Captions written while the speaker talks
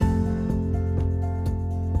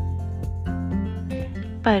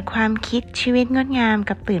เปิดความคิดชีวิตงดงาม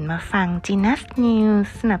กับตื่นมาฟัง Jenuz News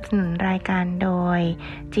สนับสนุนรายการโดย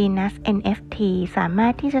Jenuz NFT สามา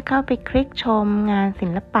รถที่จะเข้าไปคลิกชมงานศิ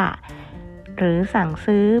ลปะหรือสั่ง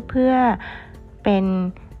ซื้อเพื่อเป็น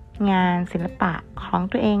งานศิลปะของ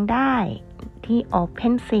ตัวเองได้ที่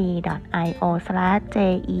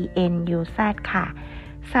OpenSea.io/JENUZ ค่ะ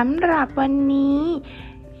สำหรับวันนี้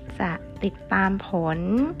จะติดตามผล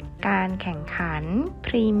การแข่งขันพ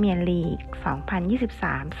รีเมียร์ลีก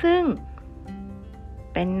 2023 ซึ่ง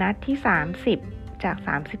เป็นนัดที่ 30 จาก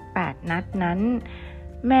 38 นัดนั้น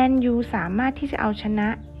แมนยูสามารถที่จะเอาชนะ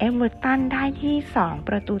เอเวอร์ตันได้ที่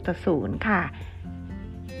 2-0 ค่ะ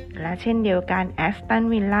และเช่นเดียวกันแอสตัน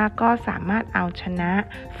วิลล่าก็สามารถเอาชนะ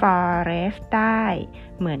ฟอเรสต์ได้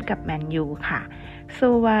เหมือนกับแมนยูค่ะ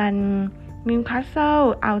ส่วนนิวคาสเซิล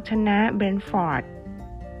เอาชนะเบรนท์ฟอร์ด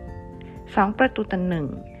2-1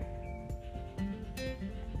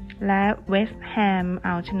และเวสต์แฮมเอ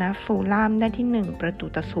าชนะฟูลแลมได้ที่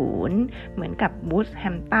1-0เหมือนกับวูดแฮ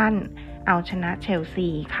มป์ตันเอาชนะเชลซี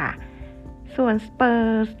ค่ะส่วนสเปอ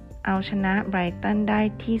ร์สเอาชนะไบรตันได้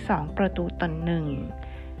ที่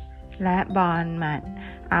2-1และบอร์นมัธ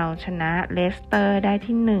เอาชนะเลสเตอร์ได้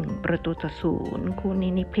ที่1-0คู่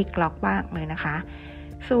นี้นี่พลิกล็อกมากเลยนะคะ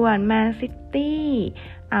ส่วนแมนซิตี้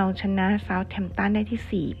เอาชนะเซาท์แฮมป์ตันได้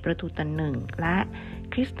ที่4-1และ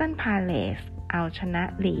คริสตัลพาเลซเอาชนะ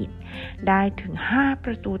ลีดได้ถึง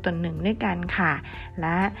5-1ด้วยกันค่ะแล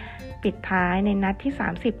ะปิดท้ายในนัดที่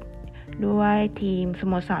30ด้วยทีมส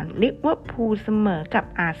โมสรลิเวอร์พูลเสมอกับ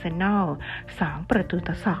อาร์เซนอล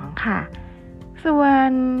2-2ค่ะส่วน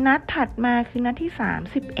นัดถัดมาคือนัดที่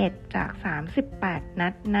31จาก38นั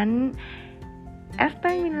ดนั้นแอสตั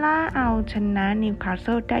นวิลล่าเอาชนะนิวคาสเ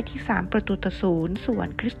ซิลได้ที่3-0ส่วน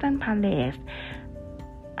คริสตัลพาเลซ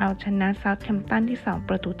เอาชนะเซาท์แฮมป์ตันที่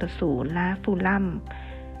2-0และฟูลแลม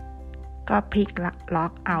ก็พลิกล็อ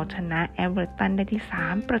กเอาชนะเอเวอร์ตันได้ที่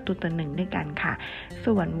3-1ด้วยกันค่ะ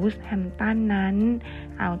ส่วนวูดแฮมป์ตันนั้น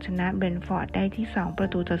เอาชนะเบรนท์ฟอร์ดได้ที่2-0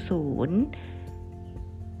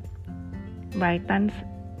ไบรตัน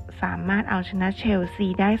สามารถเอาชนะเชลซี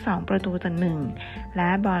ได้2-1และ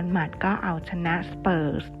บอร์นมัธก็เอาชนะสเปอ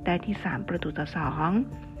ร์สได้ที่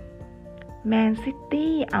3-2แมนซิ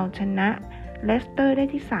ตี้เอาชนะเลสเตอร์ได้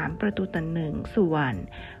ที่3-1ส่วน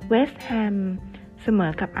เวสต์แฮมเสม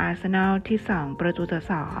อกับอาร์เซนอลที่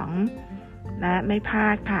2-2และไม่พลา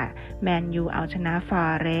ดค่ะแมนยูเอาชนะฟอ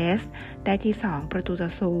เรสต์ได้ที่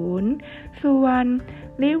2-0ส่วน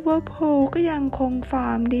ลิเวอร์พูลก็ยังคงฟอ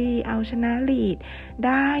ร์มดีเอาชนะลีดไ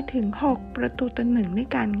ด้ถึง6-1ด้วย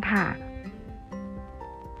กันค่ะ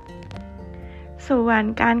ส่วน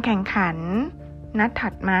การแข่งขันนัดถั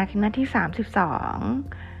ดมาคือนัดที่32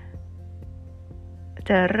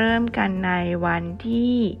จะเริ่มกันในวัน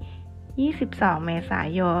ที่22เมษา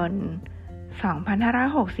ยน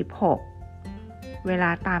2566เวล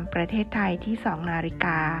าตามประเทศไทยที่ 2 นาฬิก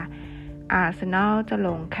าอาร์เซนอลจะล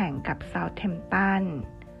งแข่งกับเซาท์แฮมป์ตัน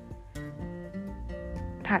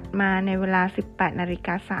ถัดมาในเวลา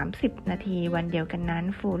 18:30 นาทีวันเดียวกันนั้น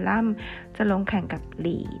ฟูลแลมจะลงแข่งกับ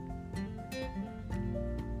ลีด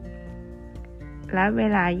และเว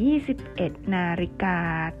ลา 21 นาฬิกา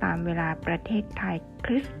ตามเวลาประเทศไทยค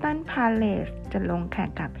ริสตัลพาเลซจะลงแข่ง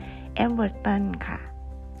กับเอเวอร์ตันค่ะ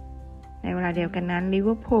ในเวลาเดียวกันนั้นลิเว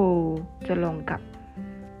อร์พูลจะลงกับ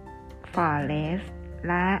ฟอเรสต์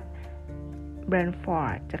และเบรนท์ฟอ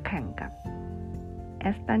ร์ดจะแข่งกับแอ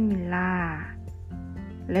สตันวิลล่า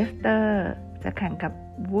เลสเตอร์จะแข่งกับ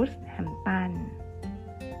วูดแฮมป์ตัน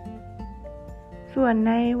ส่วนใ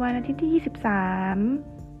นวันอาทิตย์ที่23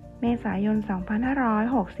เมษายน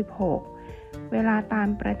2566เวลาตาม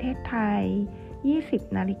ประเทศไทย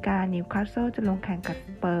 20 นาฬิกานิวคาสเซิลจะลงแข่งกับส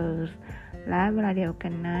เปอร์สและเวลาเดียวกั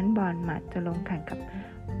นนั้นบอร์นมัธจะลงแข่งกับ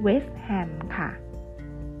เวสต์แฮมค่ะ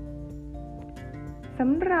ส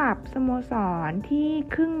ำหรับสโมสรที่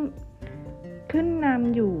ขึ้นน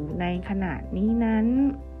ำอยู่ในขณะนี้นั้น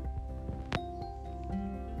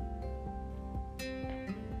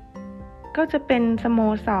ก็จะเป็นสโม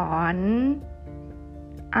สร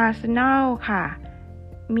อาร์เซนอลค่ะ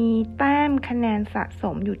มีแต้มคะแนนสะส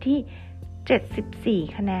มอยู่ที่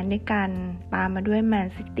74คะแนนด้วยกันตามมาด้วยแมน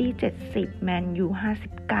ซิตี้70แมนยู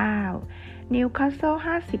59นิวคาสเซิล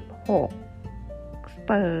56สเ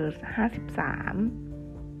ปอร์ส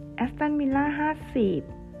53แอสตันวิลล่า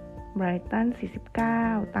50ไบรตัน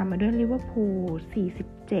49ตามมาด้วยลิเวอร์พูล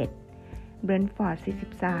47เบรนท์ฟอร์ด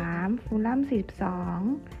43ฟูลแลม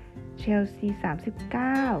42เชลซี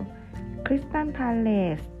39คริสตัลพาเล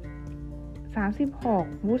ซ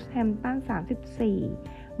36วูดแฮมป์ตัน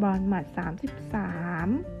34บอร์นมัธ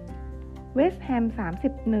33เวสต์แฮม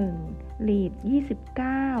31ลีด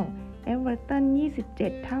29 เอเวอร์ตัน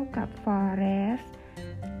27เท่ากับฟอเรสต์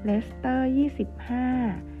เลสเตอร์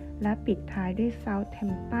25และปิดท้ายด้วยเซาท์แฮ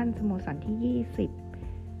มป์ตันสโมสรที่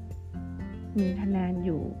20มีคะแนนอ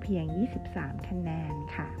ยู่เพียง23คะแนน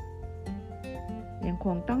ค่ะยังค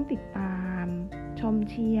งต้องติดตามชม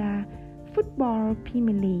เชียร์ฟุตบอลพรีเ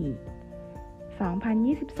มียร์ลีก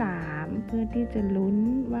2023เพื่อที่จะลุ้น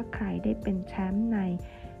ว่าใครได้เป็นแชมป์ใน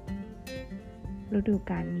ฤดู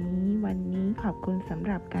กาลนี้วันนี้ขอบคุณสำห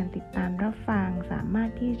รับการติดตามรับฟังสามารถ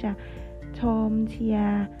ที่จะชมเชีย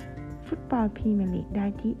ร์ฟุตบอลพรีเมียร์ลีกได้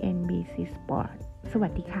ที่ NBC Sport สวั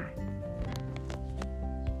สดีค่ะ